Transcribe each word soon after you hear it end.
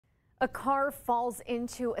A car falls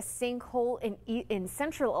into a sinkhole in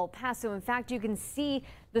central El Paso. In fact, you can see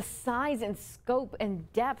the size and scope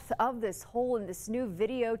and depth of this hole in this new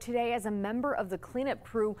video today as a member of the cleanup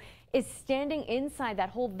crew is standing inside that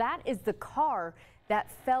hole. That is the car that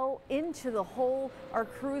fell into the hole. Our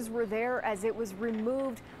crews were there as it was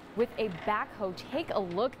removed with a backhoe. Take a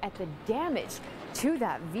look at the damage to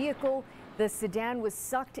that vehicle. The sedan was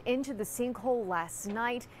sucked into the sinkhole last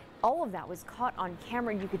night. All of that was caught on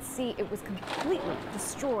camera, and you could see it was completely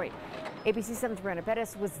destroyed. ABC 7's Brianna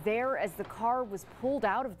Perez was there as the car was pulled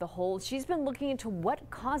out of the hole. She's been looking into what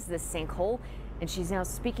caused this sinkhole, and she's now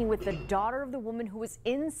speaking with the daughter of the woman who was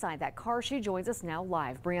inside that car. She joins us now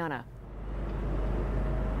live. Brianna.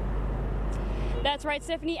 That's right,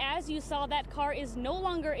 Stephanie. As you saw, that car is no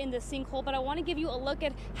longer in the sinkhole, but I want to give you a look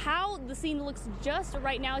at how the scene looks just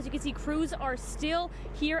right now. As you can see, crews are still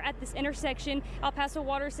here at this intersection. El Paso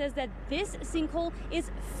Water says that this sinkhole is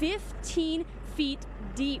 15 feet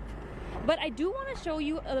deep. But I do want to show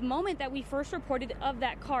you the moment that we first reported of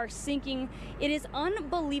that car sinking. It is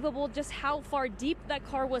unbelievable just how far deep that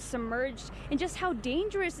car was submerged and just how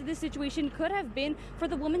dangerous this situation could have been for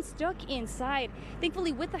the woman stuck inside.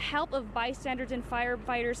 Thankfully, with the help of bystanders and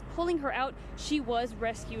firefighters pulling her out, she was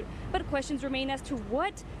rescued. But questions remain as to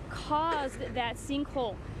what caused that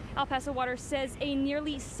sinkhole. El Paso Water says a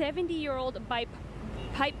nearly 70-year-old pipe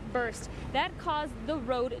burst that caused the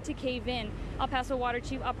road to cave in. El Paso Water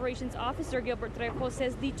Chief Operations Officer Gilbert Trejo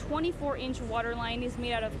says the 24-inch water line is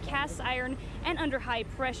made out of cast iron and under high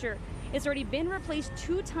pressure. It's already been replaced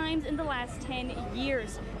 2 times in the last 10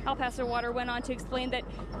 years. El Paso Water went on to explain that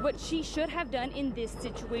what she should have done in this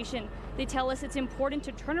situation. They tell us it's important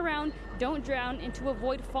to turn around, don't drown, and to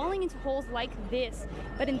avoid falling into holes like this.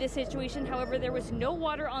 But in this situation, however, there was no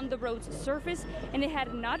water on the road's surface, and it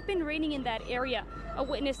had not been raining in that area. A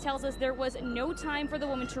witness tells us there was no time for the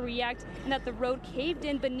woman to react and that the road caved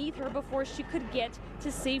in beneath her before she could get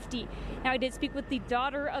to safety. Now, I did speak with the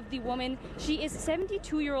daughter of the woman. She is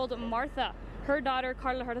 72-year-old Martha. Her daughter,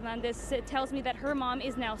 Carla Hernandez, tells me that her mom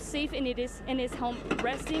is now safe and is home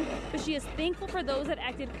resting, but she is thankful for those that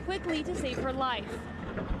acted quickly to save her life.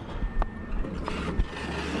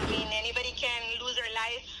 I mean, anybody can lose their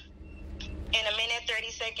life in a minute,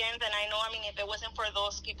 30 seconds, and I know, if it wasn't for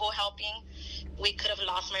those people helping, we could have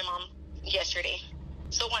lost my mom yesterday.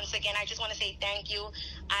 So once again, I just want to say thank you.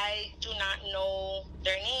 I do not know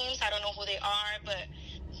their names. I don't know who they are, but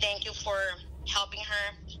thank you for helping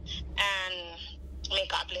her, and may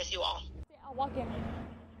God bless you all. I'll walk in.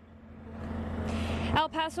 El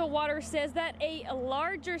Paso Water says that a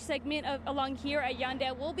larger segment along here at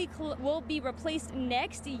Yandel will be replaced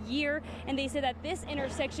next year, and they say that this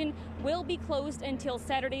intersection will be closed until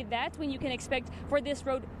Saturday. That's when you can expect for this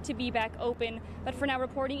road to be back open. But for now,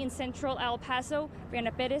 reporting in central El Paso,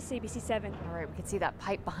 Brianna Perez, ABC 7. All right, we can see that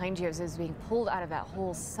pipe behind you as it was being pulled out of that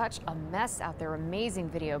hole. Such a mess out there. Amazing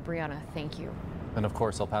video, Brianna. Thank you. And of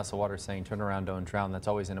course, El Paso Water saying turn around, don't drown. That's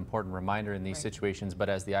always an important reminder in these situations. But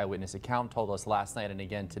as the eyewitness account told us last night and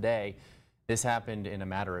again today, this happened in a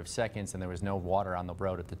matter of seconds and there was no water on the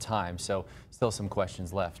road at the time. So still some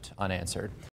questions left unanswered.